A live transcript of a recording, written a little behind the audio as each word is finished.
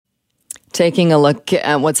Taking a look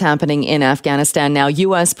at what's happening in Afghanistan now,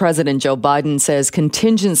 U.S. President Joe Biden says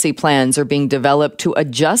contingency plans are being developed to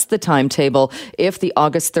adjust the timetable if the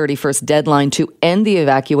August 31st deadline to end the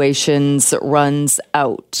evacuations runs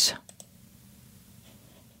out.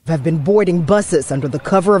 Have been boarding buses under the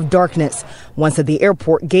cover of darkness. Once at the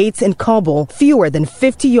airport gates in Kabul, fewer than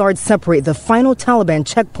 50 yards separate the final Taliban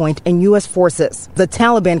checkpoint and U.S. forces. The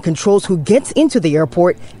Taliban controls who gets into the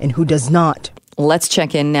airport and who does not. Let's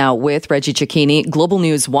check in now with Reggie Cecchini, Global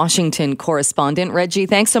News Washington correspondent. Reggie,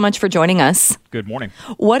 thanks so much for joining us. Good morning.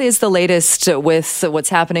 What is the latest with what's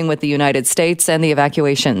happening with the United States and the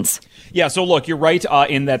evacuations? Yeah, so look, you're right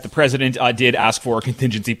in that the president did ask for a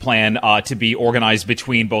contingency plan to be organized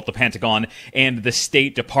between both the Pentagon and the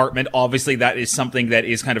State Department. Obviously, that is something that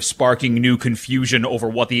is kind of sparking new confusion over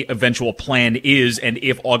what the eventual plan is and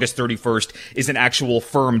if August 31st is an actual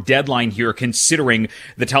firm deadline here, considering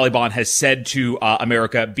the Taliban has said to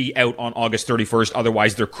America, be out on August 31st,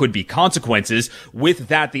 otherwise there could be consequences. With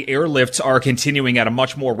that, the airlifts are continuing at a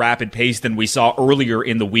much more rapid pace than we saw earlier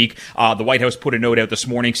in the week. The White House put a note out this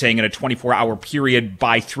morning saying in a 24-hour period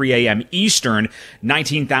by 3 a.m. Eastern,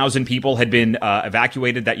 19,000 people had been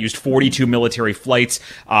evacuated. That used 42 military flights,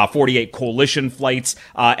 48 coalition flights,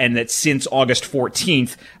 and that since August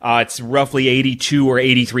 14th, it's roughly 82 or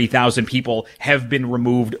 83,000 people have been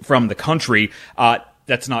removed from the country.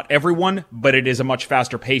 That's not everyone, but it is a much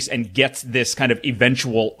faster pace and gets this kind of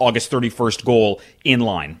eventual August 31st goal in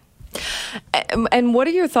line. And what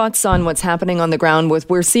are your thoughts on what's happening on the ground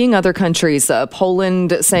we're seeing other countries,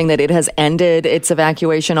 Poland saying that it has ended its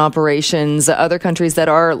evacuation operations, other countries that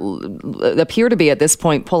appear to be at this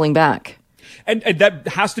point pulling back? And that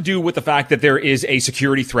has to do with the fact that there is a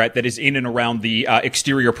security threat that is in and around the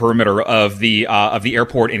exterior perimeter of the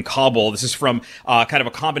airport in Kabul. This is from kind of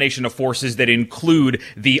a combination of forces that include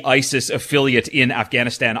the ISIS affiliate in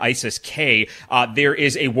Afghanistan, ISIS-K. There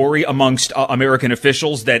is a worry amongst American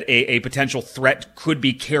officials that a potential threat could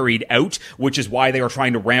be carried out, which is why they are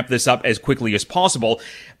trying to ramp this up as quickly as possible.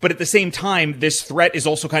 But at the same time, this threat is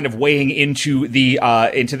also kind of weighing into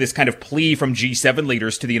into this kind of plea from G7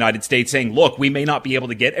 leaders to the United States saying, look, we may not be able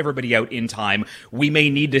to get everybody out in time. We may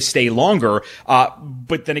need to stay longer.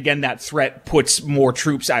 But then again, that threat puts more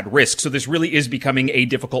troops at risk. So this really is becoming a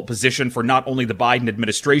difficult position for not only the Biden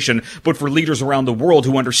administration, but for leaders around the world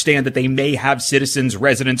who understand that they may have citizens,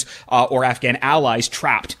 residents, or Afghan allies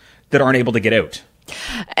trapped that aren't able to get out.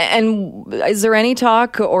 And is there any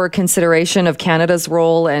talk or consideration of Canada's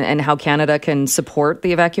role and how Canada can support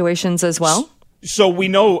the evacuations as well? So we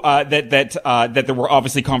know that there were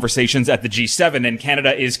obviously conversations at the G7, and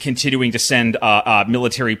Canada is continuing to send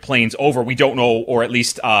military planes over. We don't know, or at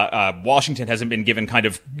least Washington hasn't been given kind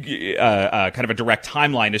of a direct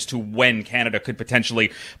timeline as to when Canada could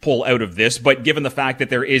potentially pull out of this. But given the fact that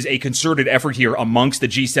there is a concerted effort here amongst the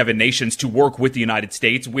G7 nations to work with the United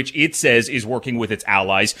States, which it says is working with its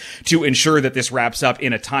allies to ensure that this wraps up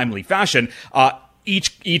in a timely fashion,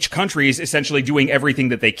 each country is essentially doing everything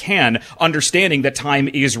that they can, understanding that time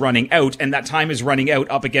is running out, and that time is running out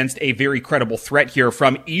up against a very credible threat here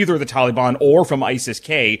from either the Taliban or from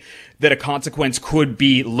ISIS-K, that a consequence could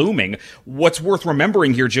be looming. What's worth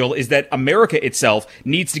remembering here, Jill, is that America itself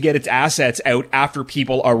needs to get its assets out after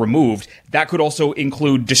people are removed. That could also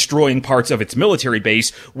include destroying parts of its military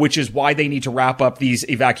base, which is why they need to wrap up these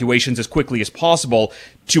evacuations as quickly as possible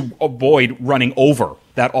to avoid running over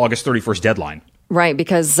that August 31st deadline. Right,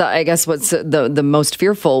 because I guess what's the most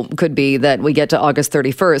fearful could be that we get to August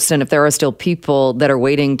 31st, and if there are still people that are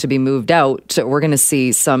waiting to be moved out, we're going to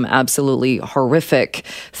see some absolutely horrific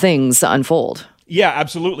things unfold. Yeah,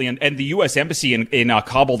 absolutely. And the U.S. Embassy in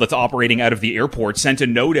Kabul that's operating out of the airport sent a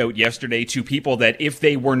note out yesterday to people that if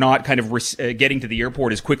they were not kind of getting to the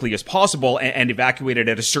airport as quickly as possible and evacuated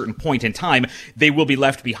at a certain point in time, they will be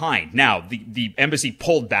left behind. Now, the embassy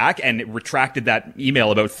pulled back and it retracted that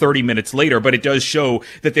email about 30 minutes later, but it does show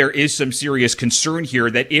that there is some serious concern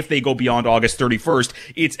here that if they go beyond August 31st,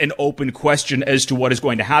 it's an open question as to what is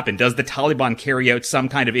going to happen. Does the Taliban carry out some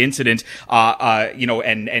kind of incident,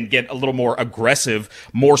 and get a little more aggressive,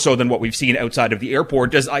 more so than what we've seen outside of the airport?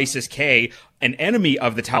 Does ISIS-K, an enemy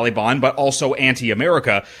of the Taliban, but also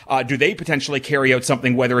anti-America, do they potentially carry out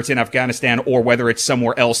something, whether it's in Afghanistan or whether it's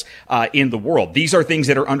somewhere else in the world? These are things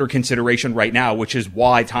that are under consideration right now, which is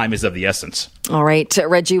why time is of the essence. All right,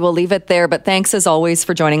 Reggie, we'll leave it there, but thanks as always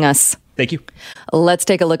for joining us. Thank you. Let's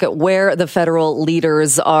take a look at where the federal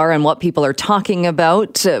leaders are and what people are talking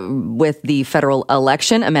about with the federal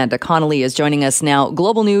election. Amanda Connolly is joining us now,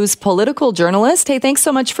 Global News political journalist. Hey, thanks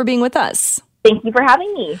so much for being with us. Thank you for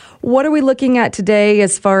having me. What are we looking at today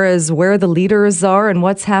as far as where the leaders are and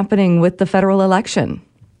what's happening with the federal election?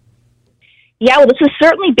 Yeah, well, this has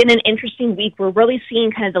certainly been an interesting week. We're really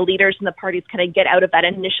seeing kind of the leaders in the parties kind of get out of that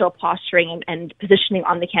initial posturing and positioning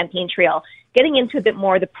on the campaign trail, getting into a bit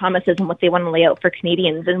more of the promises and what they want to lay out for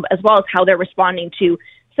Canadians, and as well as how they're responding to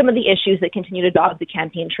some of the issues that continue to dog the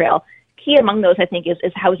campaign trail. Key among those, I think, is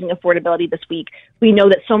housing affordability this week. We know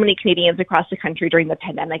that so many Canadians across the country during the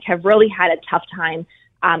pandemic have really had a tough time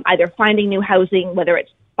either finding new housing, whether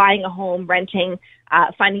it's buying a home, renting,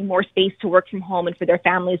 finding more space to work from home and for their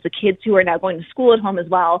families, the kids who are now going to school at home as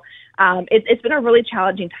well. It's been a really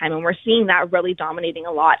challenging time, and we're seeing that really dominating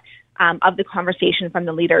a lot of the conversation from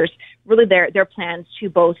the leaders, really their plans to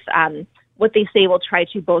both what they say will try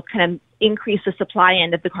to both kind of increase the supply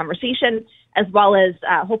end of the conversation, as well as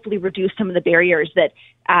hopefully reduce some of the barriers that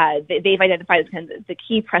they've identified as kind of the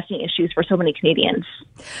key pressing issues for so many Canadians.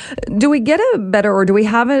 Do we get a better, or do we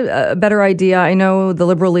have a better idea? I know the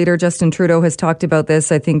Liberal leader, Justin Trudeau, has talked about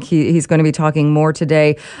this. I think he's going to be talking more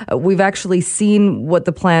today. We've actually seen what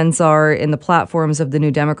the plans are in the platforms of the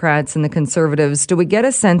New Democrats and the Conservatives. Do we get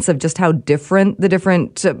a sense of just how different the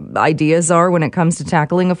different ideas are when it comes to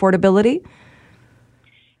tackling affordability?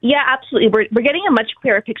 Yeah, absolutely. We're getting a much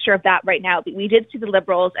clearer picture of that right now. We did see the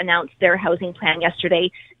Liberals announce their housing plan yesterday.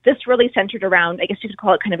 This really centered around, I guess you could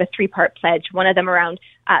call it kind of a three-part pledge. One of them around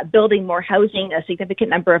building more housing, a significant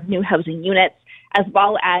number of new housing units, as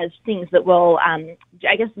well as things that will,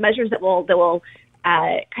 measures that will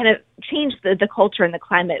kind of change the culture and the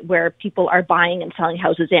climate where people are buying and selling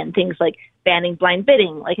houses in. Things like banning blind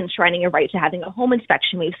bidding, like enshrining a right to having a home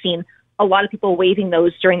inspection. We've seen a lot of people waiving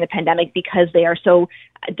those during the pandemic because they are so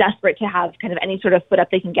desperate to have kind of any sort of foot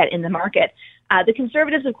up they can get in the market. The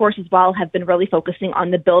Conservatives, of course, as well, have been really focusing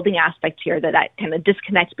on the building aspect here, that kind of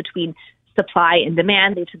disconnect between supply and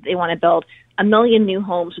demand. They want to build 1 million new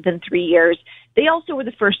homes within 3 years. They also were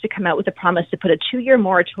the first to come out with a promise to put a 2-year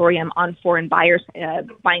moratorium on foreign buyers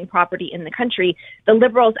buying property in the country. The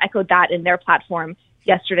Liberals echoed that in their platform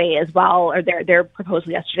yesterday as well, or their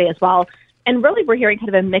proposal yesterday as well. And really, we're hearing kind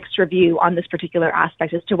of a mixed review on this particular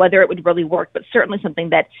aspect as to whether it would really work, but certainly something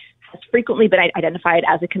that has frequently been identified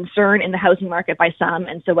as a concern in the housing market by some.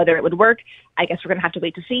 And so whether it would work, I guess we're going to have to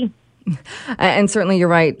wait to see. And certainly you're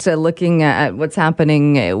right, looking at what's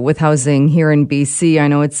happening with housing here in BC. I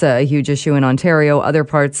know it's a huge issue in Ontario, other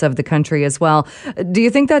parts of the country as well. Do you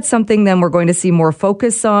think that's something then we're going to see more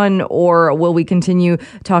focus on, or will we continue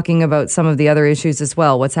talking about some of the other issues as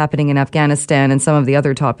well? What's happening in Afghanistan and some of the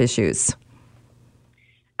other top issues?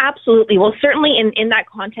 Absolutely. Well, certainly in that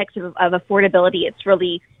context of affordability, it's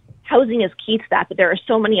really housing is key to that, but there are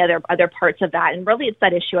so many other parts of that. And really it's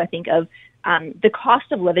that issue, I think, of the cost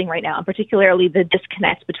of living right now, and particularly the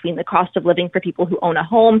disconnect between the cost of living for people who own a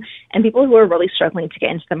home and people who are really struggling to get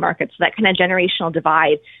into the market. So that kind of generational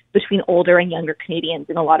divide between older and younger Canadians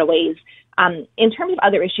in a lot of ways. In terms of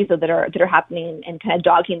other issues that are happening and kind of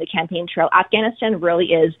dogging the campaign trail, Afghanistan really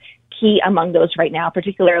is key among those right now,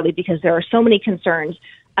 particularly because there are so many concerns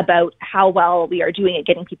about how well we are doing at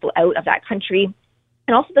getting people out of that country,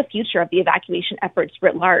 and also the future of the evacuation efforts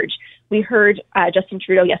writ large. We heard Justin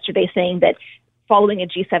Trudeau yesterday saying that following a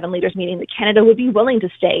G7 leaders meeting, that Canada would be willing to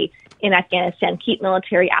stay in Afghanistan, keep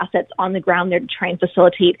military assets on the ground there to try and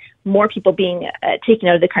facilitate more people being taken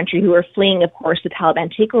out of the country who are fleeing, of course, the Taliban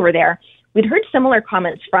takeover there. We'd heard similar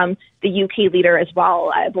comments from the UK leader as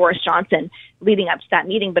well, Boris Johnson, leading up to that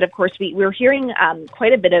meeting. But of course, we're hearing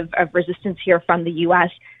quite a bit of resistance here from the US.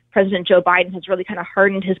 President Joe Biden has really kind of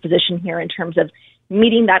hardened his position here in terms of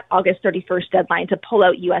meeting that August 31st deadline to pull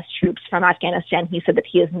out US troops from Afghanistan. He said that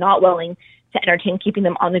he is not willing to entertain keeping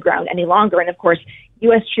them on the ground any longer. And of course,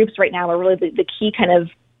 US troops right now are really the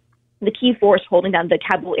key force holding down the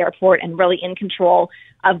Kabul airport and really in control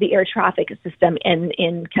of the air traffic system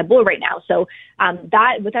in Kabul right now. So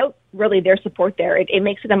that, without really their support there, it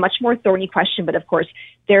makes it a much more thorny question. But of course,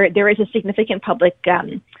 there is a significant public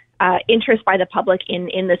interest by the public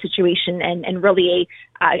in the situation, and really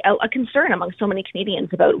a concern among so many Canadians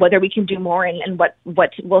about whether we can do more and what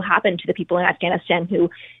will happen to the people in Afghanistan who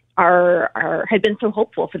had been so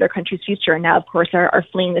hopeful for their country's future, and now, of course, are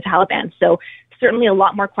fleeing the Taliban. So certainly a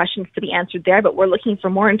lot more questions to be answered there, but we're looking for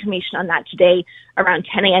more information on that today around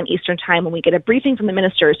 10 a.m. Eastern Time when we get a briefing from the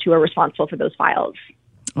ministers who are responsible for those files.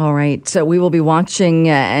 All right. So we will be watching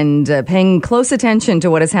and paying close attention to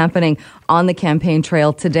what is happening on the campaign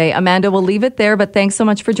trail today. Amanda, we'll leave it there, but thanks so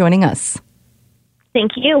much for joining us.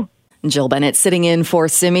 Thank you. Jill Bennett sitting in for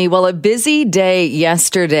Simi. Well, a busy day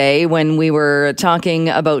yesterday when we were talking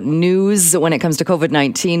about news when it comes to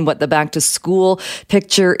COVID-19, what the back to school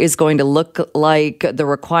picture is going to look like, the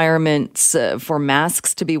requirements for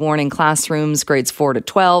masks to be worn in classrooms, grades 4 to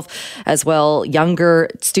 12. As well, younger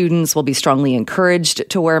students will be strongly encouraged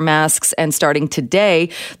to wear masks. And starting today,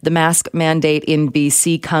 the mask mandate in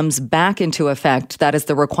BC comes back into effect. That is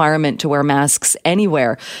the requirement to wear masks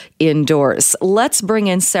anywhere indoors. Let's bring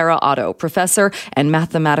in Sarah Otto, professor and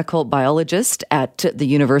mathematical biologist at the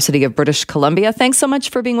University of British Columbia. Thanks so much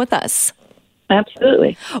for being with us.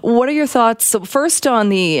 Absolutely. What are your thoughts first on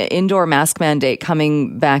the indoor mask mandate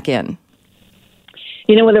coming back in?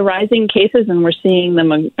 You know, with the rising cases, and we're seeing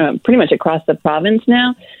them pretty much across the province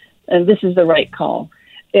now, this is the right call.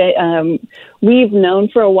 We've known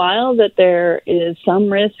for a while that there is some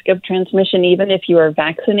risk of transmission. Even if you are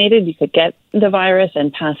vaccinated, you could get the virus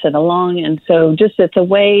and pass it along. And so just it's a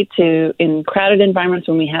way to, in crowded environments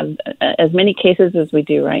when we have as many cases as we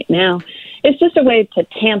do right now, it's just a way to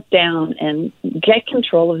tamp down and get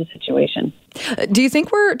control of the situation. Do you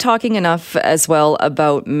think we're talking enough as well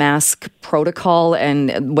about mask protocol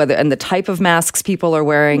and whether and the type of masks people are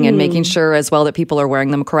wearing and making sure as well that people are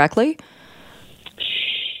wearing them correctly?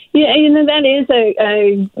 Yeah, you know, that is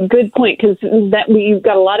a good point because we've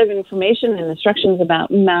got a lot of information and instructions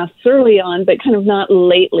about masks early on, but kind of not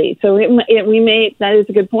lately. So that is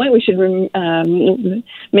a good point. We should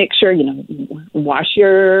make sure, wash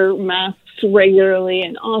your masks regularly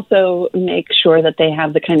and also make sure that they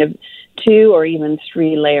have the kind of 2 or even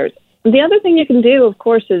 3 layers. The other thing you can do, of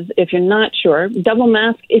course, is if you're not sure, double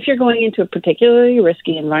mask if you're going into a particularly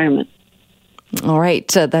risky environment. All right.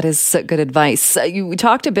 That is good advice. You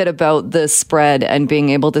talked a bit about the spread and being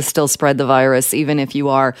able to still spread the virus even if you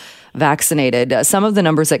are vaccinated. Some of the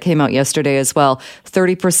numbers that came out yesterday as well,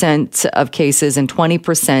 30% of cases and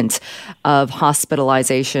 20% of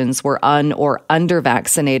hospitalizations were un or under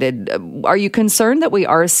vaccinated. Are you concerned that we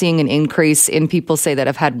are seeing an increase in people, say, that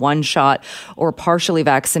have had one shot or partially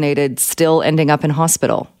vaccinated still ending up in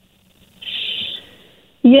hospital?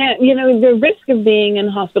 Yeah, the risk of being in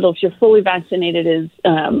hospital if you're fully vaccinated is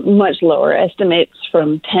much lower, estimates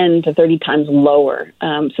from 10 to 30 times lower.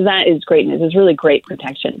 So that is great news. It's really great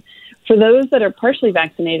protection. For those that are partially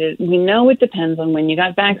vaccinated, we know it depends on when you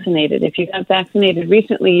got vaccinated. If you got vaccinated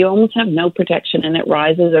recently, you almost have no protection and it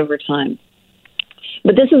rises over time.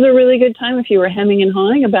 But this is a really good time if you were hemming and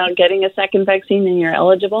hawing about getting a second vaccine and you're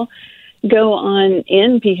eligible. Go on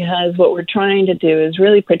in because what we're trying to do is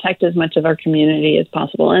really protect as much of our community as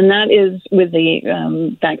possible. And that is with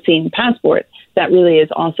the vaccine passport. That really is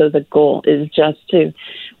also the goal, is just to,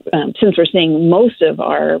 since we're seeing most of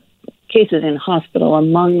our cases in hospital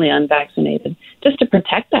among the unvaccinated, just to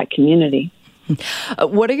protect that community.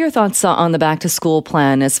 What are your thoughts on the back to school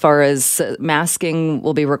plan as far as masking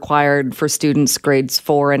will be required for students grades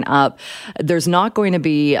 4 and up? There's not going to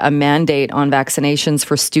be a mandate on vaccinations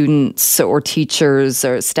for students or teachers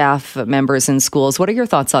or staff members in schools. What are your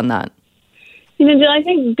thoughts on that? Jill, I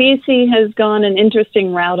think BC has gone an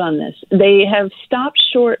interesting route on this. They have stopped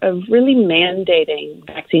short of really mandating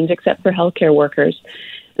vaccines except for healthcare workers.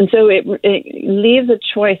 And so it leaves a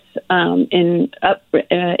choice in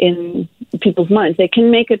people's minds. They can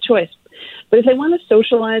make a choice. But if they want to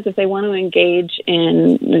socialize, if they want to engage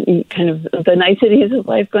in kind of the niceties of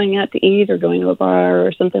life, going out to eat or going to a bar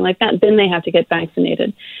or something like that, then they have to get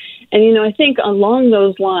vaccinated. And, I think along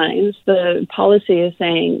those lines, the policy is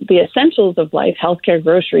saying the essentials of life, healthcare,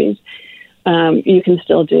 groceries, you can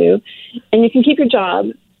still do. And you can keep your job.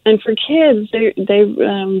 And for kids,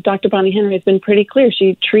 Dr. Bonnie Henry has been pretty clear.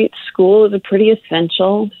 She treats school as a pretty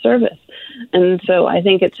essential service, and so I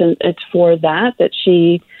think it's for that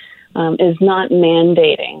she is not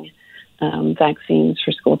mandating vaccines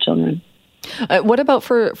for school children. What about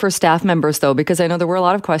for staff members, though? Because I know there were a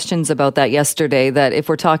lot of questions about that yesterday, that if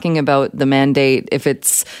we're talking about the mandate, if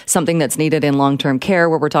it's something that's needed in long-term care,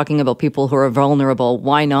 where we're talking about people who are vulnerable,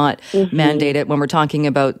 why not mandate it when we're talking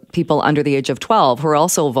about people under the age of 12 who are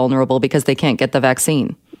also vulnerable because they can't get the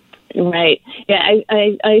vaccine? Right. Yeah,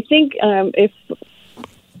 I think if...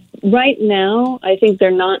 Right now, I think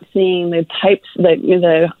they're not seeing the types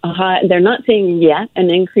they're not seeing yet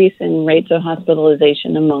an increase in rates of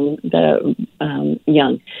hospitalization among the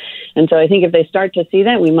young, and so I think if they start to see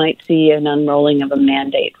that, we might see an unrolling of a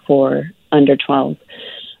mandate for under 12.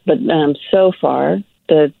 But so far,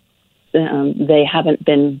 they haven't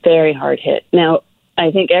been very hard hit. Now,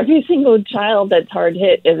 I think every single child that's hard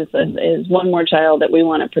hit is one more child that we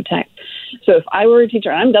want to protect. So if I were a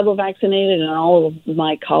teacher, I'm double vaccinated, and all of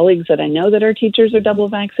my colleagues that I know that are teachers are double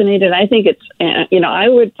vaccinated. I think it's, I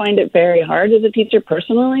would find it very hard as a teacher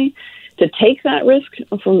personally to take that risk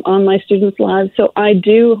on my students' lives. So I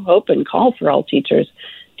do hope and call for all teachers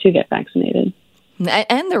to get vaccinated.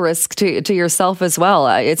 And the risk to yourself as well.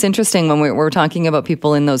 It's interesting when we're talking about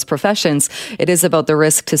people in those professions, it is about the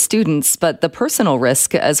risk to students, but the personal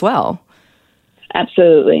risk as well.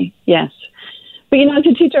 Absolutely, yes. But, as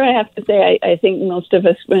a teacher, I have to say, I think most of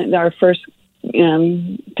us, our first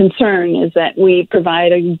concern is that we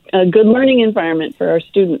provide a good learning environment for our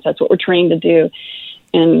students. That's what we're trained to do.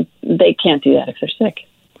 And they can't do that if they're sick.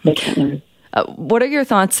 They can't learn. What are your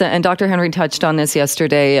thoughts, and Dr. Henry touched on this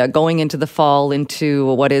yesterday, going into the fall,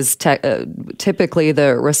 into what is typically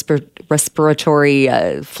the respiratory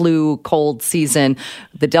flu cold season,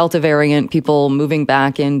 the Delta variant, people moving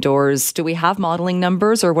back indoors. Do we have modeling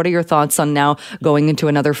numbers, or what are your thoughts on now going into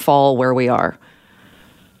another fall where we are?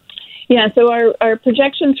 Yeah, so our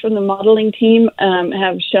projections from the modeling team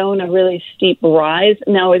have shown a really steep rise.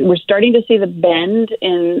 Now we're starting to see the bend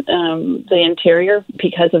in the interior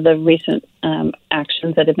because of the recent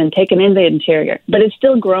actions that have been taken in the interior, but it's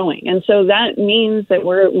still growing. And so that means that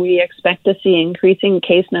we expect to see increasing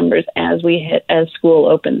case numbers as school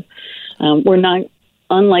opens. We're not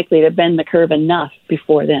unlikely to bend the curve enough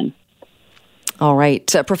before then. All right.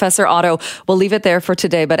 Professor Otto, we'll leave it there for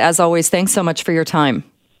today, but as always, thanks so much for your time.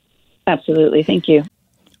 Absolutely. Thank you.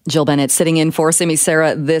 Jill Bennett sitting in for Simi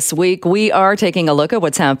Sarah this week. We are taking a look at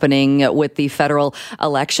what's happening with the federal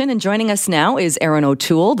election. And joining us now is Erin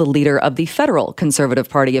O'Toole, the leader of the Federal Conservative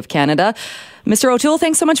Party of Canada. Mr. O'Toole,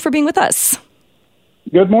 thanks so much for being with us.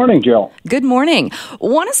 Good morning, Jill. Good morning.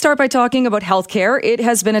 Want to start by talking about healthcare. It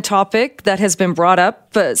has been a topic that has been brought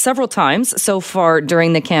up several times so far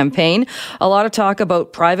during the campaign. A lot of talk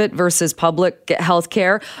about private versus public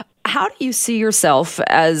healthcare. How do you see yourself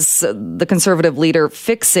as the Conservative leader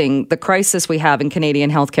fixing the crisis we have in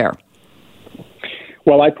Canadian healthcare?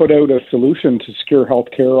 Well, I put out a solution to secure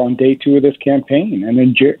healthcare on day 2 of this campaign, an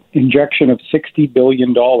injection of $60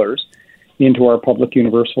 billion into our public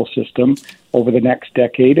universal system over the next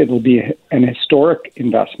decade. It will be an historic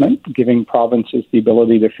investment, giving provinces the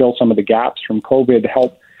ability to fill some of the gaps from COVID,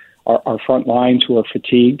 help our front lines who are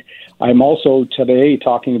fatigued. I'm also today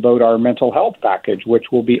talking about our mental health package,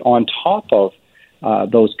 which will be on top of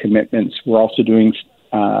those commitments. We're also doing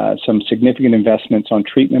some significant investments on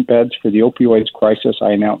treatment beds for the opioids crisis.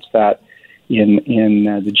 I announced that in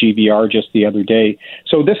the GVR just the other day.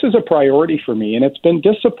 So this is a priority for me, and it's been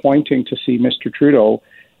disappointing to see Mr. Trudeau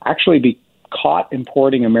actually be caught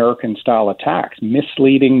importing American-style attacks,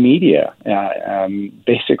 misleading media,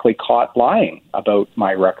 basically caught lying about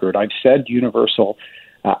my record. I've said universal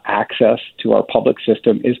access to our public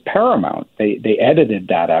system is paramount. They edited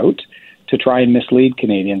that out to try and mislead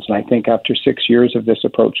Canadians. And I think after 6 years of this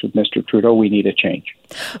approach with Mr. Trudeau, we need a change.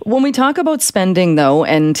 When we talk about spending, though,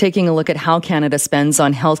 and taking a look at how Canada spends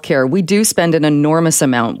on healthcare, we do spend an enormous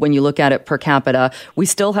amount when you look at it per capita. We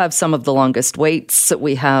still have some of the longest waits.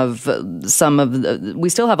 We have we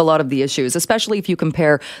still have a lot of the issues, especially if you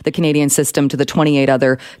compare the Canadian system to the 28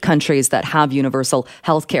 other countries that have universal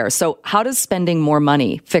healthcare. So how does spending more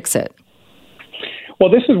money fix it? Well,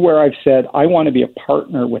 this is where I've said I want to be a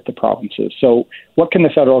partner with the provinces. So what can the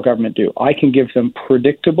federal government do? I can give them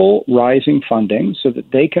predictable rising funding so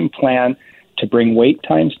that they can plan to bring wait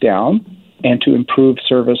times down and to improve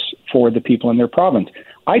service for the people in their province.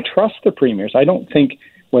 I trust the premiers. I don't think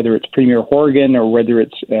whether it's Premier Horgan or whether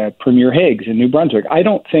it's Premier Higgs in New Brunswick, I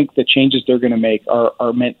don't think the changes they're going to make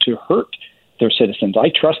are meant to hurt their citizens. I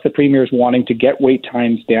trust the premiers wanting to get wait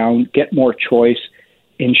times down, get more choice,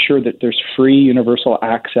 ensure that there's free universal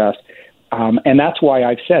access. And that's why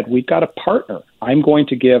I've said we've got a partner. I'm going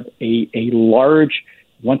to give a large,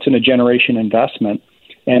 once-in-a-generation investment.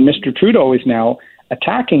 And Mr. Trudeau is now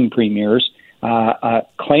attacking premiers,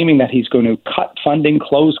 claiming that he's going to cut funding,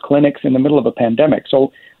 close clinics in the middle of a pandemic.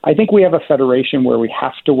 So I think we have a federation where we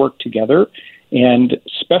have to work together. And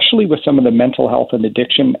especially with some of the mental health and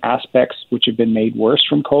addiction aspects which have been made worse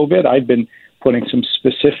from COVID, I've been putting some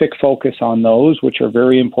specific focus on those, which are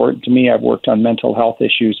very important to me. I've worked on mental health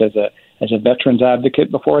issues as a veterans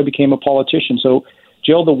advocate before I became a politician. So,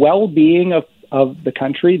 Jill, the well-being of the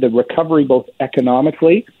country, the recovery both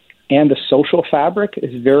economically and the social fabric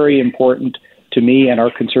is very important to me and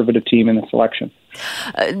our Conservative team in this election.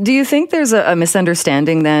 Do you think there's a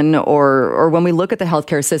misunderstanding then, or when we look at the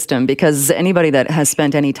healthcare system, because anybody that has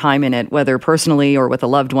spent any time in it, whether personally or with a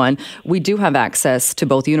loved one, we do have access to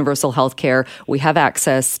both universal healthcare. We have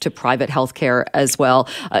access to private healthcare as well.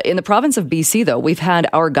 In the province of BC, though, we've had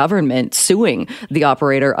our government suing the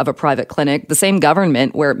operator of a private clinic, the same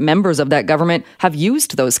government where members of that government have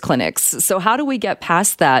used those clinics. So how do we get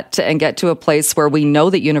past that and get to a place where we know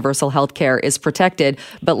that universal healthcare is protected,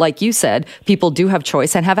 but like you said, people do have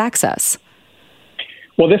choice and have access?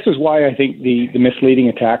 Well, this is why I think the misleading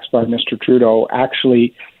attacks by Mr. Trudeau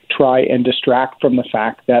actually try and distract from the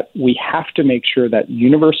fact that we have to make sure that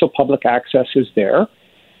universal public access is there.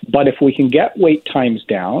 But if we can get wait times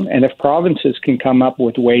down, and if provinces can come up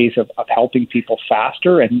with ways of helping people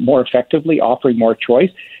faster and more effectively, offering more choice,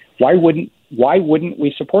 why wouldn't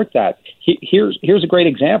we support that? Here's a great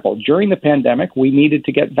example. During the pandemic, we needed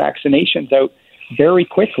to get vaccinations out very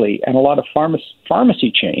quickly, and a lot of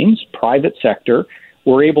pharmacy chains, private sector,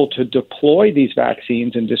 were able to deploy these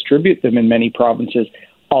vaccines and distribute them in many provinces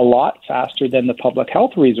a lot faster than the public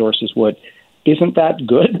health resources would. Isn't that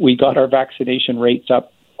good? We got our vaccination rates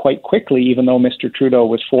up quite quickly, even though Mr. Trudeau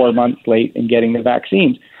was 4 months late in getting the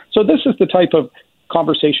vaccines. So this is the type of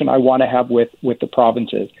conversation I want to have with the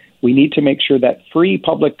provinces. We need to make sure that free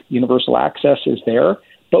public universal access is there,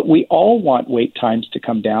 but we all want wait times to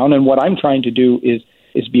come down. And what I'm trying to do is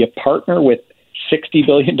be a partner with $60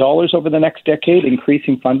 billion over the next decade,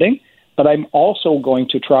 increasing funding. But I'm also going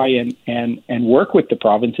to try and work with the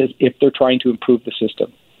provinces if they're trying to improve the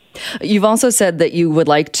system. You've also said that you would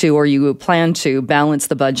like to, or you plan to, balance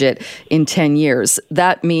the budget in 10 years.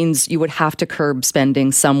 That means you would have to curb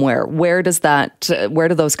spending somewhere. Where do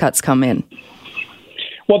those cuts come in?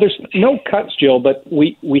 Well, there's no cuts, Jill, but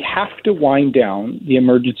we have to wind down the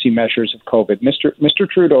emergency measures of COVID. Mr.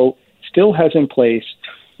 Trudeau still has in place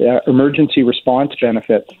emergency response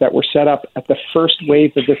benefits that were set up at the first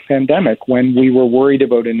wave of this pandemic when we were worried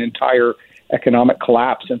about an entire economic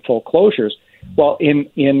collapse and full closures. Well,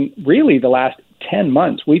 in really the last 10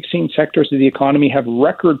 months, we've seen sectors of the economy have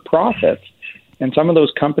record profits, and some of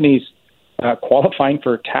those companies qualifying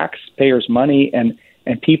for taxpayers' money and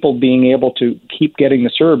people being able to keep getting the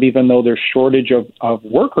CERB even though there's shortage of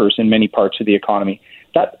workers in many parts of the economy.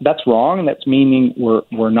 That's wrong. That's meaning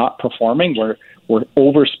we're not performing. We're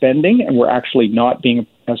overspending, and we're actually not being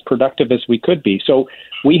as productive as we could be. So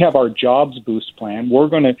we have our jobs boost plan. We're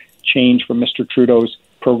going to change from Mr. Trudeau's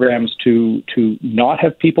programs to not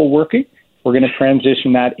have people working. We're going to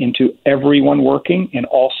transition that into everyone working in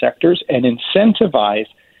all sectors and incentivize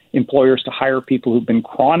employers to hire people who've been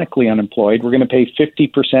chronically unemployed. We're going to pay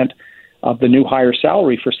 50% of the new hire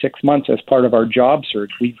salary for 6 months as part of our job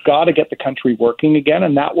surge. We've got to get the country working again,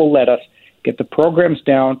 and that will let us get the programs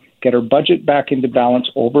down, get our budget back into balance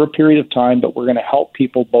over a period of time, but we're going to help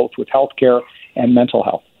people both with healthcare and mental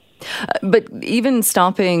health. But even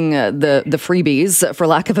stopping the freebies, for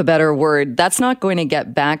lack of a better word, that's not going to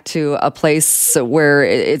get back to a place where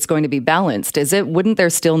it's going to be balanced, is it? Wouldn't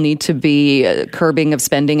there still need to be curbing of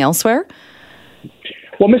spending elsewhere?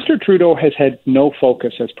 Well, Mr. Trudeau has had no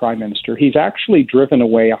focus as Prime Minister. He's actually driven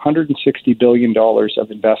away $160 billion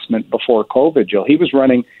of investment before COVID, Jill. He was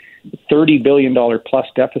running $30 billion plus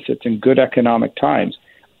deficits in good economic times.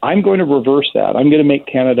 I'm going to reverse that. I'm going to make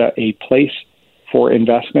Canada a place for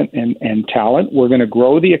investment and talent. We're going to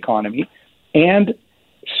grow the economy and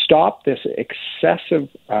stop this excessive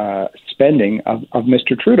spending of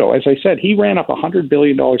Mr. Trudeau. As I said, he ran up $100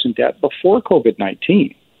 billion in debt before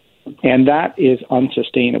COVID-19, and that is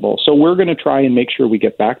unsustainable. So we're going to try and make sure we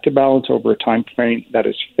get back to balance over a time frame that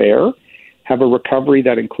is fair, have a recovery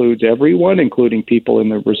that includes everyone, including people in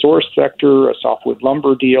the resource sector, a softwood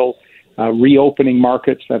lumber deal, reopening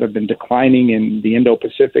markets that have been declining in the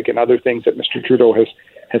Indo-Pacific and other things that Mr. Trudeau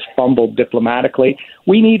has fumbled diplomatically.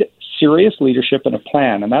 We need serious leadership and a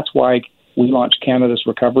plan, and that's why we launched Canada's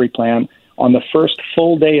Recovery Plan. On the first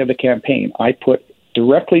full day of the campaign, I put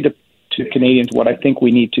directly to Canadians what I think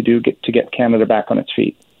we need to do to get Canada back on its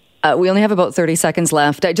feet. We only have about 30 seconds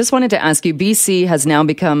left. I just wanted to ask you, BC has now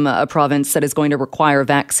become a province that is going to require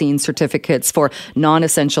vaccine certificates for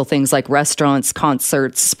non-essential things like restaurants,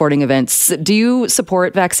 concerts, sporting events. Do you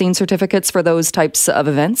support vaccine certificates for those types of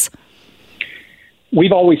events?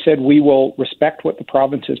 We've always said we will respect what the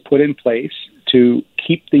province has put in place to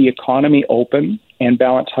keep the economy open and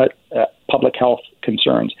balance public health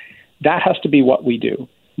concerns. That has to be what we do.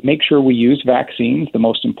 Make sure we use vaccines, the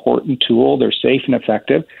most important tool. They're safe and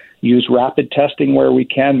effective. Use rapid testing where we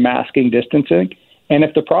can, masking, distancing. And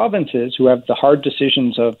if the provinces who have the hard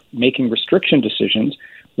decisions of making restriction decisions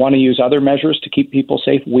want to use other measures to keep people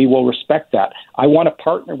safe, we will respect that. I want to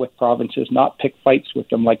partner with provinces, not pick fights with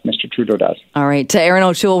them like Mr. Trudeau does. All right. To Aaron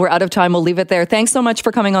O'Toole, we're out of time. We'll leave it there. Thanks so much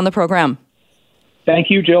for coming on the program. Thank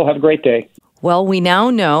you, Jill. Have a great day. Well, we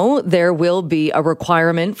now know there will be a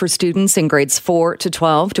requirement for students in grades 4 to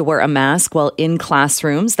 12 to wear a mask while in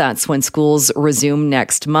classrooms. That's when schools resume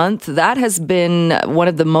next month. That has been one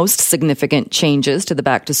of the most significant changes to the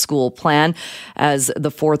back-to-school plan as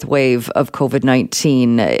the fourth wave of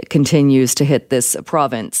COVID-19 continues to hit this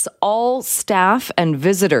province. All staff and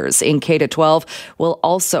visitors in K-12 will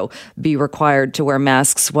also be required to wear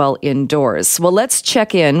masks while indoors. Well, let's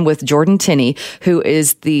check in with Jordan Tinney, who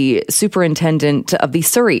is the superintendent of the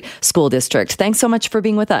Surrey School District. Thanks so much for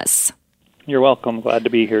being with us. You're welcome. Glad to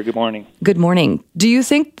be here. Good morning. Good morning. Do you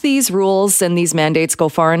think these rules and these mandates go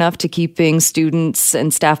far enough to keeping students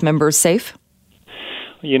and staff members safe?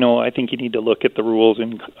 I think you need to look at the rules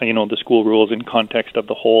and, the school rules in context of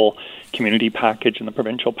the whole community package and the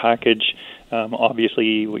provincial package.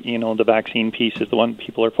 Obviously, the vaccine piece is the one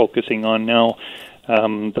people are focusing on now.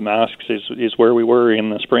 The masks is where we were in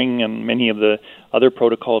the spring, and many of the other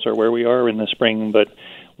protocols are where we are in the spring. But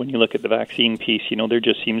when you look at the vaccine piece, there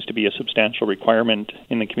just seems to be a substantial requirement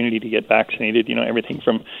in the community to get vaccinated. Everything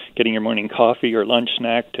from getting your morning coffee or lunch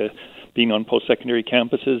snack to being on post-secondary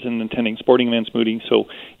campuses and attending sporting events, meetings. So,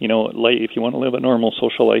 if you want to live a normal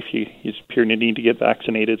social life, you need to get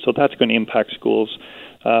vaccinated. So that's going to impact schools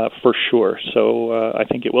for sure. So I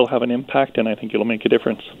think it will have an impact, and I think it'll make a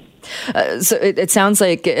difference. So it sounds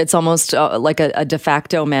like it's almost like a de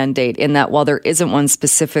facto mandate in that while there isn't one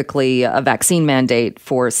specifically a vaccine mandate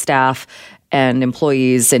for staff and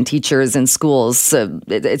employees and teachers in schools,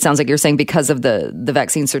 it sounds like you're saying because of the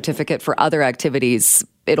vaccine certificate for other activities,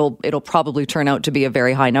 it'll probably turn out to be a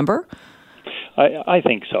very high number. I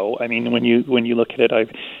think so. I mean, when you look at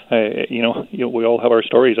it, we all have our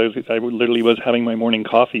stories. I literally was having my morning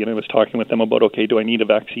coffee, and I was talking with them about, okay, do I need a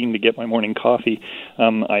vaccine to get my morning coffee?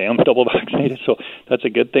 I am double vaccinated, so that's a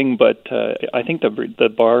good thing. But I think the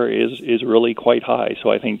bar is really quite high. So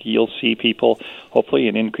I think you'll see people, hopefully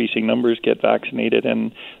in increasing numbers, get vaccinated,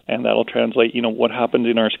 and that'll translate. What happens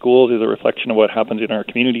in our schools is a reflection of what happens in our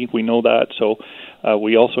community. We know that. So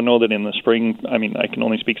we also know that in the spring, I can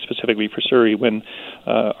only speak specifically for Surrey, when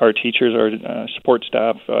our teachers, our support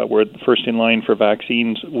staff were first in line for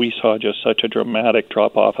vaccines, we saw just such a dramatic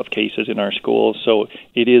drop-off of cases in our schools. So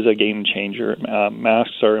it is a game changer.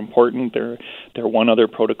 Masks are important. They're one other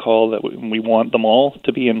protocol that we want them all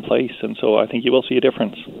to be in place, and so I think you will see a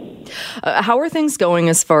difference. How are things going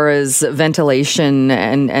as far as ventilation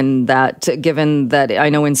and that, given that I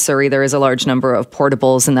know in Surrey there is a large number of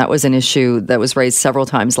portables, and that was an issue that was raised several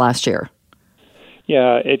times last year?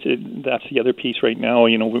 Yeah, that's the other piece right now.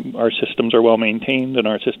 Our systems are well maintained and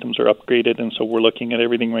our systems are upgraded, and so we're looking at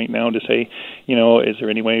everything right now to say, is there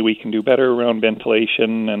any way we can do better around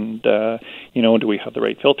ventilation, and do we have the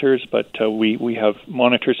right filters? But we have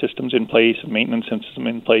monitor systems in place and maintenance systems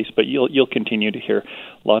in place. But you'll continue to hear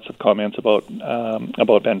lots of comments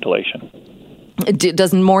about ventilation.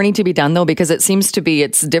 Does more need to be done, though? Because it seems to be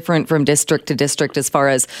it's different from district to district as far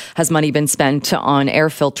as has money been spent on air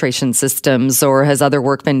filtration systems, or has other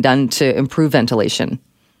work been done to improve ventilation?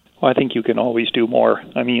 Well, I think you can always do more.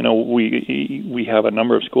 We have a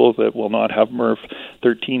number of schools that will not have MERV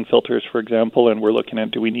 13 filters, for example, and we're looking at,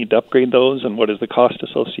 do we need to upgrade those, and what is the cost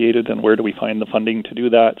associated, and where do we find the funding to do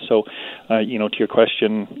that? So, to your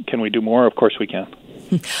question, can we do more? Of course we can.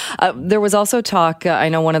 There was also talk, I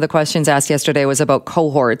know one of the questions asked yesterday was about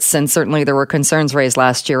cohorts, and certainly there were concerns raised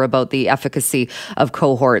last year about the efficacy of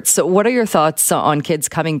cohorts. So what are your thoughts on kids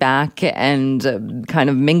coming back and kind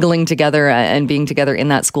of mingling together and being together in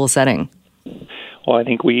that school setting? Well, I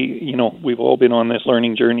think we've all been on this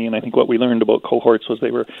learning journey, and I think what we learned about cohorts was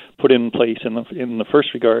they were put in place in the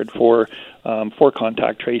first regard for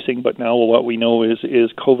contact tracing. But now what we know is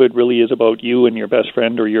COVID really is about you and your best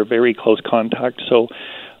friend or your very close contact. So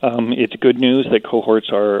it's good news that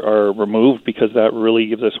cohorts are removed, because that really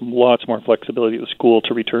gives us lots more flexibility at the school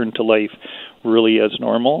to return to life really as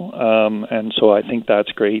normal. And so I think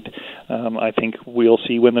that's great. I think we'll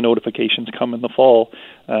see when the notifications come in the fall,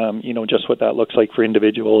 just what that looks like for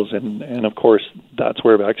individuals. And of course, that's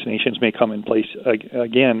where vaccinations may come in place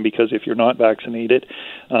again, because if you're not vaccinated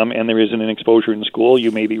and there isn't an exposure in school,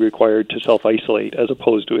 you may be required to self-isolate, as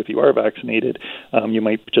opposed to if you are vaccinated, you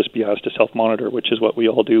might just be asked to self-monitor, which is what we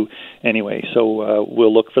all do anyway. So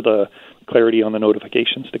we'll look for the clarity on the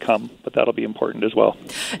notifications to come, but that'll be important as well.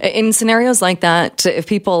 In scenarios like that, if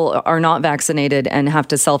people are not vaccinated and have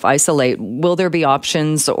to self-isolate, will there be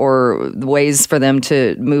options or ways for them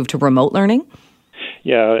to move to remote learning?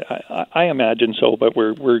 Yeah, I imagine so, but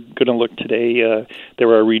we're going to look today. There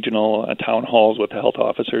are regional town halls with health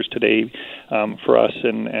officers today for us,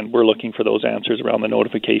 and we're looking for those answers around the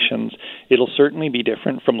notifications. It'll certainly be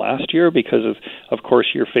different from last year because of course,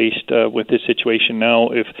 you're faced with this situation now.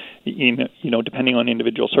 If depending on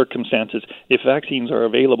individual circumstances, if vaccines are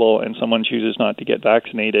available and someone chooses not to get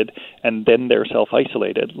vaccinated and then they're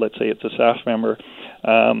self-isolated, let's say it's a staff member,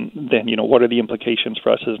 then what are the implications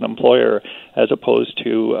for us as an employer, as opposed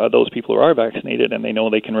to those people who are vaccinated and they know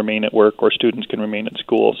they can remain at work or students can remain at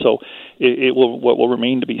school. So what will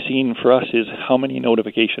remain to be seen for us is how many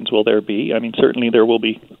notifications will there be. I mean, certainly there will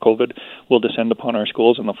be. COVID will descend upon our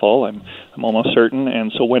schools in the fall. I'm almost certain.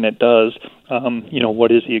 And so when it does,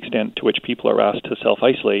 what is the extent to which people are asked to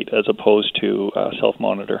self-isolate as opposed to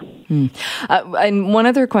self-monitor? And one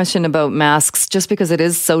other question about masks, just because it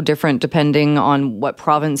is so different depending on what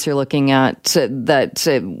province you're looking at, that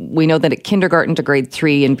we know that at kindergarten to grade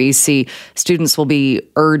 3 in BC, students will be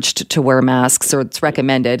urged to wear masks, or it's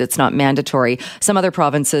recommended. It's not mandatory. Some other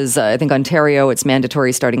provinces, I think Ontario, it's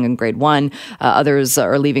mandatory starting in grade 1. Others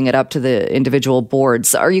are leaving it up to the individual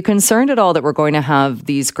boards. Are you concerned at all that we're going to have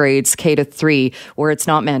these grades K to 3 where it's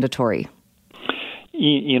not mandatory?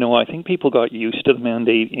 I think people got used to the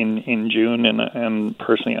mandate in June, and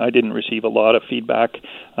personally, I didn't receive a lot of feedback.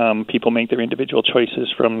 People make their individual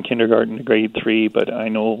choices from kindergarten to grade 3, but I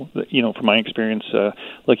know that, from my experience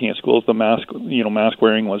looking at schools, the mask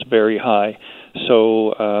wearing was very high.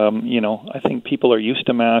 So, I think people are used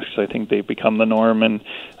to masks. I think they've become the norm, and,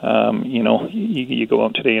 you go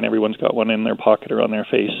out today and everyone's got one in their pocket or on their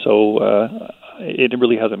face. So it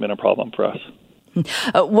really hasn't been a problem for us.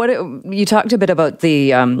 You talked a bit about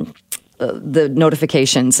the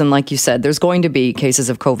notifications, and like you said, there's going to be cases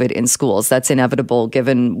of COVID in schools. That's inevitable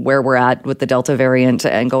given where we're at with the Delta variant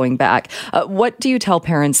and going back. What do you tell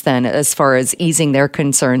parents then as far as easing their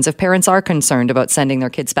concerns if parents are concerned about sending their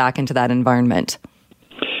kids back into that environment?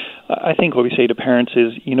 I think what we say to parents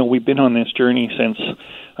is, we've been on this journey since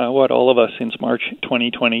all of us since March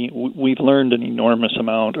 2020. We've learned an enormous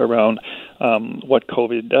amount around what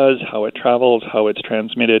COVID does, how it travels, how it's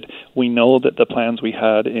transmitted. We know that the plans we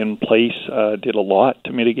had in place did a lot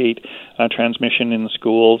to mitigate transmission in the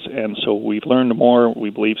schools, and so we've learned more. We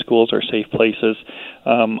believe schools are safe places.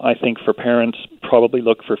 I think for parents, probably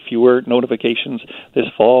look for fewer notifications this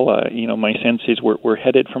fall. My sense is we're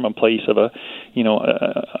headed from a place of a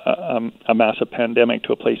massive pandemic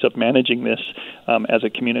to a place of managing this as a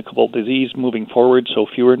communicable disease moving forward. So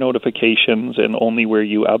fewer notifications, and only where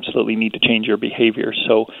you absolutely need to change your behavior.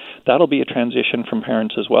 So that'll be a transition from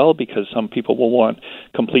parents as well, because some people will want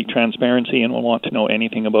complete transparency and will want to know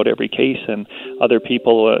anything about every case, and other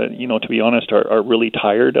people, to be honest, are really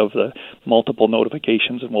tired of the multiple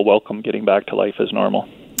notifications and will welcome getting back to life as normal.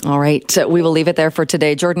 All right. We will leave it there for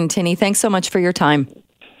today. Jordan Tinney, thanks so much for your time.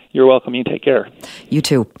 You're welcome. You take care. You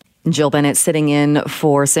too. Jill Bennett sitting in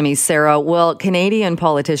for Simi Sara. Well, Canadian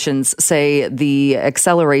politicians say the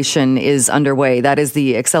acceleration is underway. That is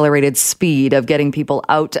the accelerated speed of getting people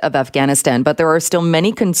out of Afghanistan. But there are still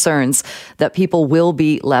many concerns that people will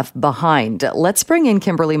be left behind. Let's bring in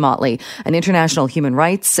Kimberly Motley, an international human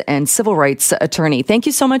rights and civil rights attorney. Thank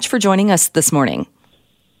you so much for joining us this morning.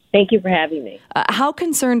 Thank you for having me. How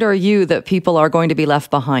concerned are you that people are going to be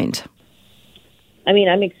left behind? I mean,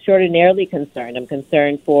 I'm extraordinarily concerned. I'm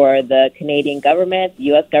concerned for the Canadian government, the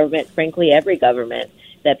U.S. government, frankly, every government,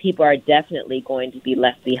 that people are definitely going to be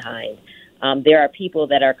left behind. There are people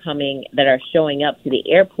that are showing up to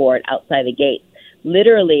the airport outside the gates,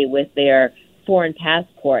 literally with their foreign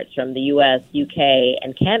passports from the U.S., UK,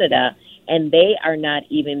 and Canada, and they are not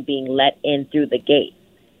even being let in through the gates.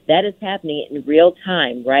 That is happening in real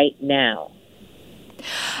time right now.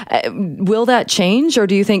 Will that change, or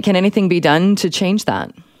do you think can anything be done to change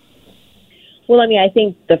that? Well, I mean, I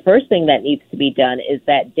think the first thing that needs to be done is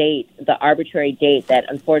that date, the arbitrary date that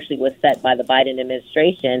unfortunately was set by the Biden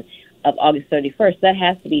administration of August 31st, that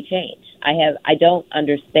has to be changed. I don't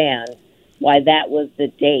understand why that was the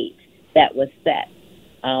date that was set.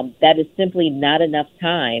 That is simply not enough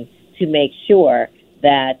time to make sure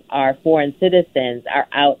that our foreign citizens are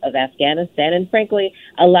out of Afghanistan. And frankly,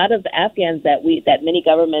 a lot of the Afghans that many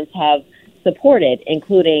governments have supported,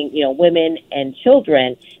 including, women and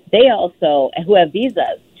children, they also, who have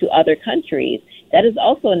visas to other countries, that is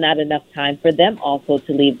also not enough time for them also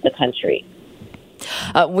to leave the country.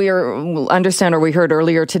 We heard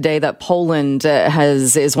earlier today that Poland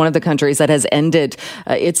is one of the countries that has ended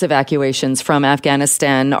its evacuations from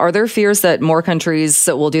Afghanistan. Are there fears that more countries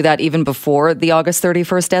will do that even before the August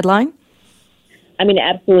 31st deadline? I mean,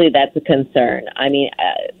 absolutely, that's a concern. I mean,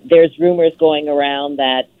 there's rumors going around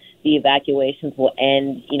that the evacuations will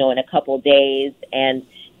end, in a couple of days. And,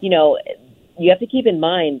 you have to keep in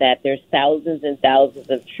mind that there's thousands and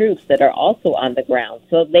thousands of troops that are also on the ground.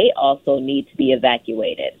 So they also need to be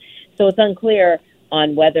evacuated. So it's unclear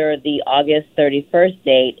on whether the August 31st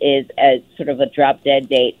date is a sort of a drop-dead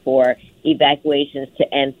date for evacuations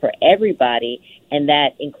to end for everybody, and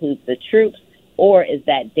that includes the troops, or is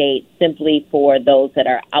that date simply for those that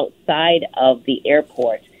are outside of the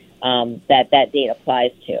airport that date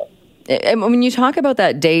applies to? And when you talk about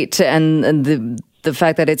that date and the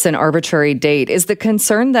fact that it's an arbitrary date, is the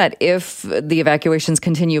concern that if the evacuations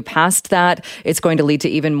continue past that, it's going to lead to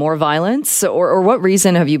even more violence? Or what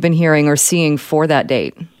reason have you been hearing or seeing for that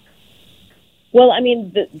date? Well,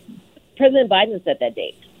 President Biden set that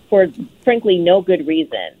date for, frankly, no good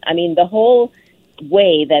reason. The whole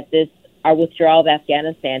way that our withdrawal of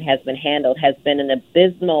Afghanistan has been handled has been an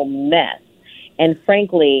abysmal mess. And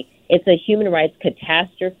frankly, it's a human rights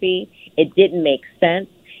catastrophe. It didn't make sense.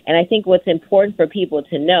 And I think what's important for people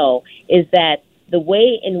to know is that the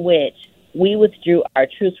way in which we withdrew our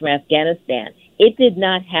troops from Afghanistan, it did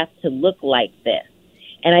not have to look like this.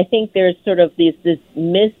 And I think there's sort of this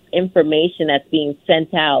misinformation that's being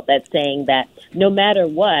sent out that's saying that no matter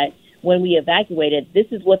what, when we evacuated, this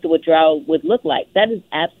is what the withdrawal would look like. That is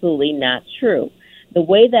absolutely not true. The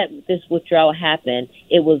way that this withdrawal happened,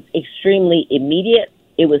 it was extremely immediate.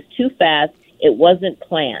 It was too fast. It wasn't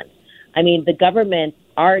planned. The government,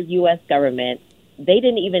 our U.S. government, they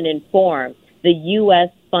didn't even inform the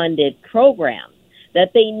U.S.-funded programs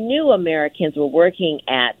that they knew Americans were working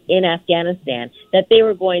at in Afghanistan, that they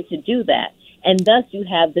were going to do that. And thus you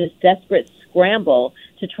have this desperate scramble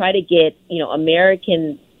to try to get,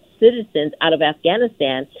 American citizens out of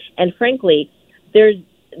Afghanistan. And frankly, there's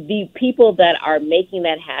the people that are making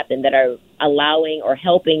that happen, that are allowing or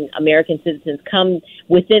helping American citizens come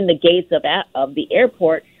within the gates of the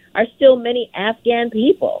airport, are still many Afghan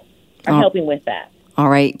people are helping with that. All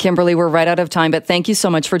right, Kimberly, we're right out of time, but thank you so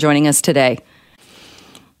much for joining us today.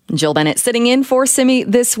 Jill Bennett sitting in for Simi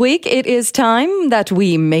this week. It is time that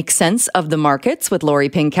we make sense of the markets with Lori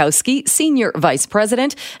Pinkowski, Senior Vice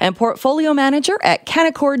President and Portfolio Manager at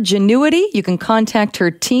Canaccord Genuity. You can contact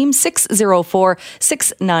her team,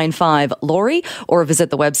 604-695-LORI, or visit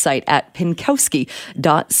the website at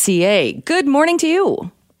pinkowski.ca. Good morning to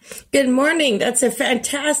you. Good morning. That's a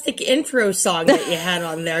fantastic intro song that you had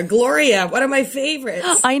on there. Gloria, one of my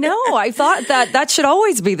favorites. I know. I thought that should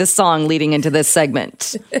always be the song leading into this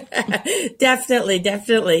segment.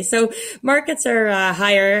 Definitely. So markets are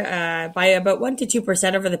higher by about 1% to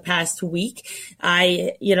 2% over the past week.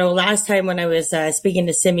 Last time when I was speaking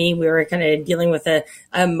to Simi, we were kind of dealing with a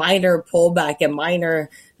minor pullback,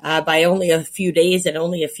 by only a few days and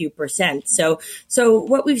only a few percent. So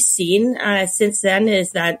what we've seen since then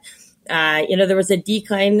is that there was a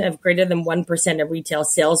decline of greater than 1% of retail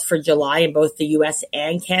sales for July in both the U.S.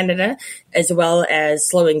 and Canada, as well as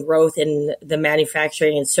slowing growth in the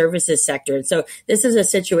manufacturing and services sector. And so this is a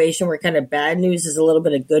situation where kind of bad news is a little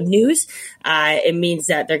bit of good news. It means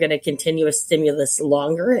that they're going to continue a stimulus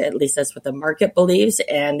longer. At least that's what the market believes,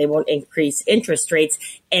 and they won't increase interest rates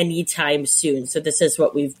anytime soon. So this is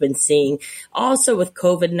what we've been seeing. Also with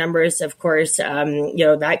COVID numbers, of course,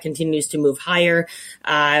 that continues to move higher.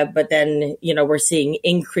 But then, we're seeing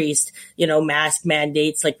increased, mask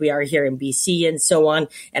mandates like we are here in BC and so on.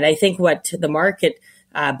 And I think what the market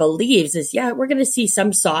believes is, we're going to see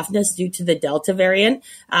some softness due to the Delta variant,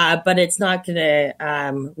 but it's not going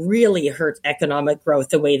to really hurt economic growth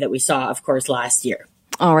the way that we saw, of course, last year.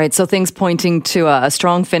 All right. So things pointing to a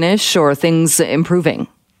strong finish or things improving?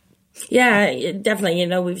 Yeah, definitely.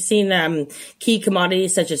 We've seen key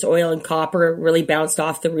commodities such as oil and copper really bounced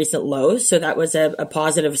off the recent lows. So that was a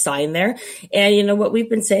positive sign there. And, what we've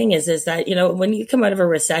been saying is that, when you come out of a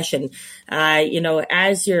recession,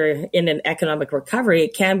 as you're in an economic recovery,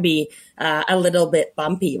 it can be a little bit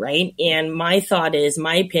bumpy, right? And my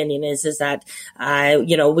opinion is that,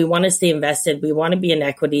 we want to stay invested. We want to be in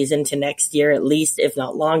equities into next year, at least, if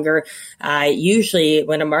not longer. Usually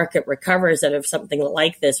when a market recovers out of something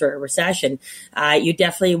like this or a recession, you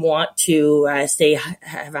definitely want to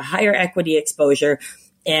have a higher equity exposure.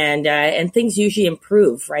 And things usually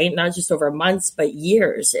improve, right? Not just over months, but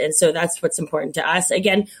years. And so that's what's important to us.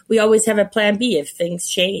 Again, we always have a plan B if things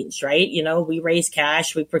change, right? We raise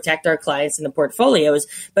cash, we protect our clients and the portfolios.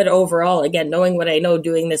 But overall, again, knowing what I know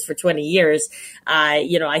doing this for 20 years,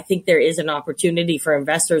 I think there is an opportunity for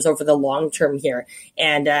investors over the long term here.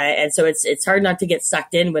 And so it's hard not to get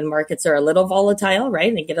sucked in when markets are a little volatile,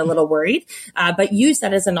 right? And get a little worried, but use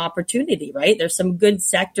that as an opportunity, right? There's some good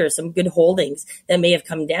sectors, some good holdings that may have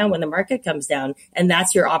come down when the market comes down. And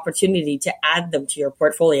that's your opportunity to add them to your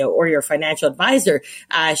portfolio, or your financial advisor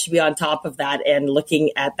should be on top of that and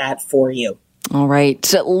looking at that for you. All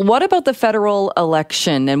right. What about the federal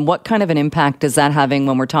election, and what kind of an impact is that having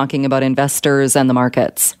when we're talking about investors and the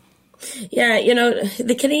markets? Yeah,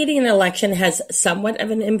 the Canadian election has somewhat of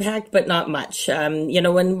an impact, but not much.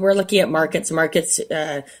 When we're looking at markets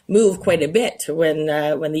move quite a bit when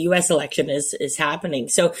the U.S. election is happening.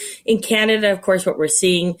 So in Canada, of course, what we're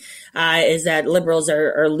seeing is that Liberals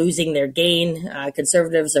are losing their gain.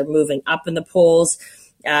 Conservatives are moving up in the polls.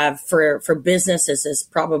 For business, this is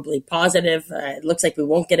probably positive. It looks like we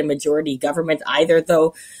won't get a majority government either,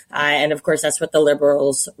 though. And of course, that's what the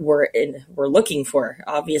Liberals were looking for,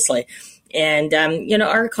 obviously. And,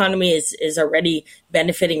 our economy is already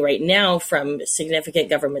benefiting right now from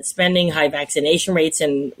significant government spending, high vaccination rates,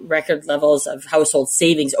 and record levels of household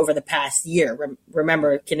savings over the past year.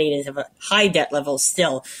 Remember, Canadians have a high debt level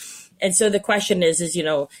still. And so the question is,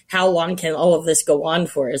 how long can all of this go on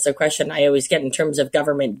for, is the question I always get in terms of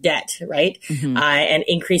government debt, right? Mm-hmm. And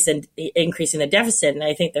increasing the deficit. And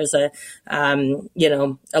I think there's a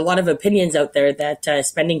lot of opinions out there that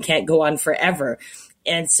spending can't go on forever.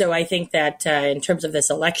 And so I think that in terms of this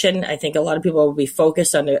election, I think a lot of people will be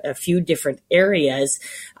focused on a few different areas,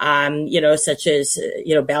 such as,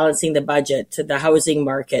 balancing the budget, the housing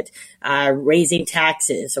market, raising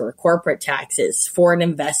taxes or corporate taxes, foreign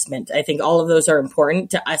investment. I think all of those are important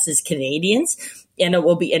to us as Canadians, and it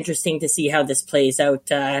will be interesting to see how this plays out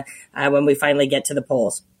when we finally get to the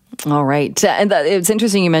polls. All right. And it's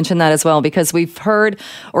interesting you mentioned that as well, because we've heard,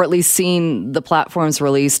 or at least seen, the platforms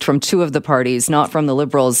released from two of the parties, not from the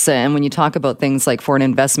Liberals. And when you talk about things like foreign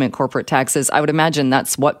investment, corporate taxes, I would imagine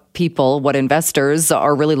that's what investors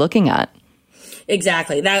are really looking at.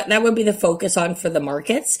 Exactly. That would be the focus on for the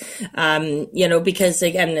markets, because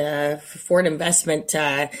again, foreign investment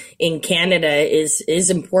in Canada is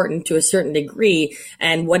important to a certain degree.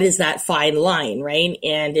 And what is that fine line, right?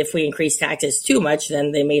 And if we increase taxes too much,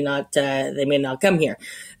 then they may not come here.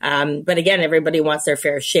 But again, everybody wants their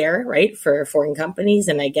fair share, right, for foreign companies,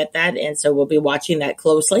 and I get that. And so we'll be watching that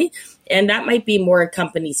closely. And that might be more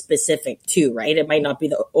company specific too, right? It might not be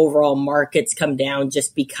the overall markets come down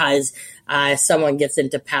just because someone gets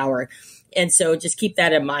into power. And so just keep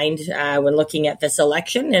that in mind when looking at this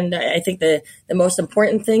election. And I think the most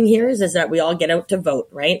important thing here is that we all get out to vote,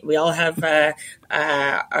 right? We all have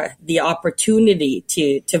the opportunity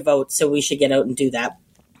to vote, so we should get out and do that.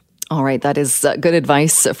 All right. That is good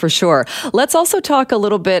advice for sure. Let's also talk a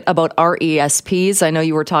little bit about RESPs. I know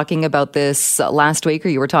you were talking about this last week, or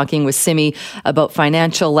you were talking with Simi about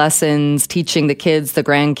financial lessons, teaching the kids, the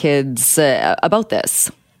grandkids about this.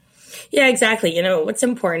 Yeah, exactly. What's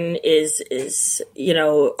important is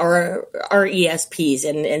our RESPs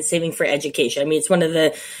and saving for education. I mean, it's one of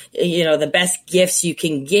the, the best gifts you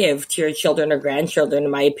can give to your children or grandchildren,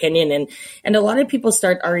 in my opinion. And a lot of people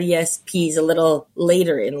start RESPs a little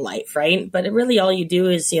later in life, right? But really all you do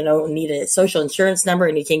is, need a social insurance number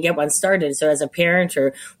and you can get one started. So as a parent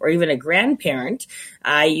or even a grandparent,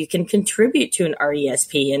 you can contribute to an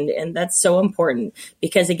RESP. And that's so important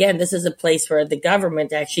because, again, this is a place where the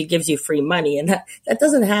government actually gives you free money. And that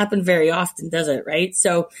doesn't happen very often, does it? Right.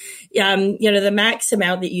 So, the max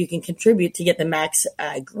amount that you can contribute to get the max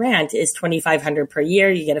grant is $2,500 per year.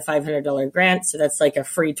 You get a $500 grant. So that's like a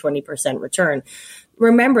free 20% return.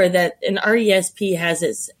 Remember that an RESP has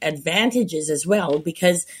its advantages as well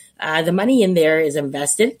because the money in there is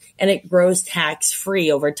invested and it grows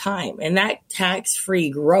tax-free over time. And that tax-free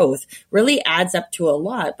growth really adds up to a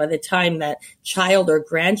lot by the time that child or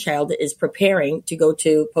grandchild is preparing to go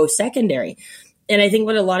to post-secondary. And I think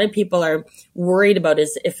what a lot of people are worried about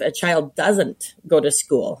is if a child doesn't go to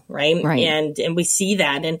school, right? And we see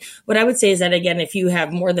that. And what I would say is that, again, if you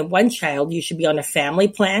have more than one child, you should be on a family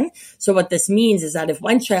plan. So what this means is that if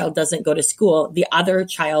one child doesn't go to school, the other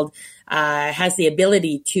child has the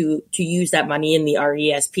ability to use that money in the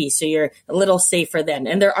RESP. So you're a little safer then.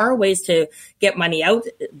 And there are ways to get money out.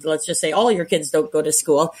 Let's just say all your kids don't go to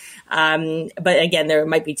school. But again, there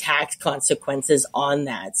might be tax consequences on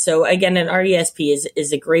that. So again, an RESP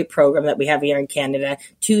is a great program that we have here in Canada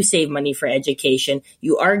to save money for education.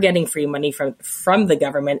 You are getting free money from the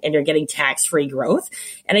government and you're getting tax-free growth.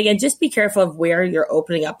 And again, just be careful of where you're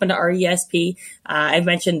opening up an RESP. I've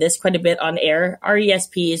mentioned this quite a bit on air.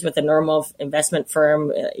 RESPs with a normal normal investment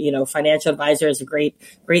firm, financial advisor is a great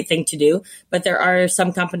thing to do. But there are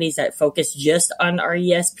some companies that focus just on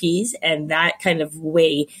RESPs, and that kind of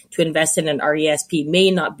way to invest in an RESP may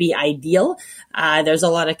not be ideal. There's a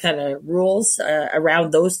lot of kind of rules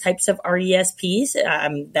around those types of RESPs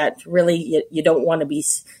that really you don't want to be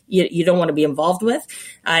you don't want to be involved with,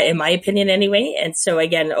 in my opinion, anyway. And so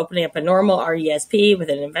again, opening up a normal RESP with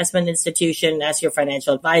an investment institution, ask your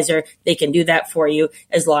financial advisor. They can do that for you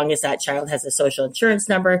as long as that child has a social insurance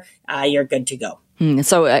number. You're good to go.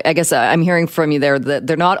 So I guess I'm hearing from you there that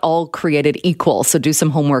they're not all created equal. So do some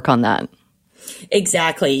homework on that.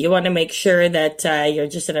 Exactly. You want to make sure that you're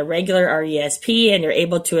just in a regular RESP and you're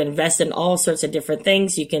able to invest in all sorts of different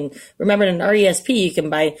things. You can remember in an RESP, you can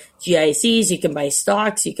buy GICs, you can buy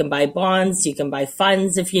stocks, you can buy bonds, you can buy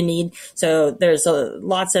funds if you need. So there's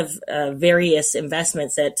lots of various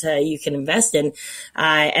investments that you can invest in.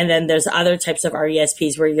 And then there's other types of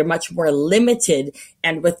RESPs where you're much more limited,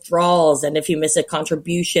 and withdrawals, and if you miss a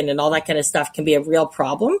contribution and all that kind of stuff can be a real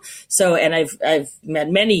problem. So, and I've met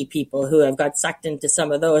many people who have got sucked into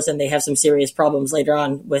some of those, and they have some serious problems later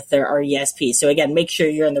on with their RESP. So again, make sure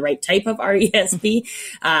you're in the right type of RESP.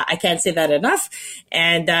 I can't say that enough.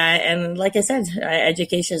 And like I said,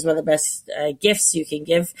 education is one of the best gifts you can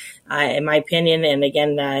give, in my opinion. And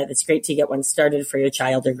again, it's great to get one started for your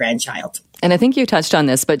child or grandchild. And I think you touched on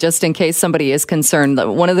this, but just in case somebody is concerned,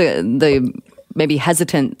 one of the maybe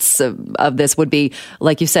hesitance of this would be,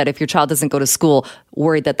 like you said, if your child doesn't go to school,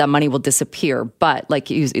 worried that money will disappear. But like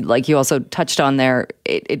you also touched on there,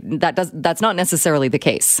 that's not necessarily the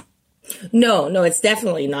case. No, it's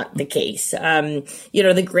definitely not the case.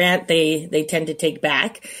 The grant they tend to take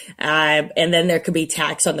back, and then there could be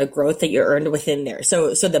tax on the growth that you earned within there.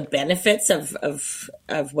 So the benefits of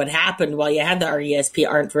what happened while you had the RESP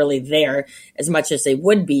aren't really there as much as they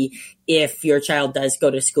would be if your child does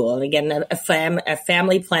go to school. And again, a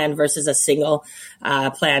family plan versus a single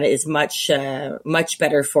plan is much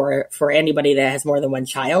better for anybody that has more than one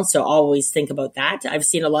child. So always think about that. I've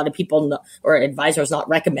seen a lot of people or advisors not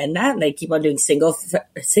recommend that, and they keep on doing single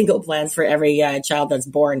plans for every child that's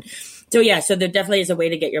born. So there definitely is a way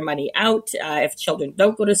to get your money out. If children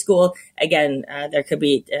don't go to school, again, there could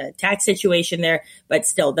be a tax situation there, but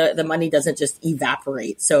still the money doesn't just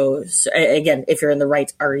evaporate. So again, if you're in the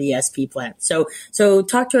right RESP plan. So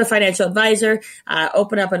talk to a financial advisor,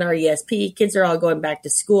 open up an RESP. Kids are all going back to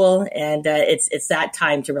school, and it's that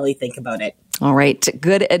time to really think about it. All right.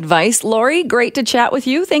 Good advice. Lori, great to chat with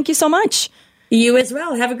you. Thank you so much. You as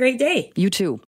well. Have a great day. You too.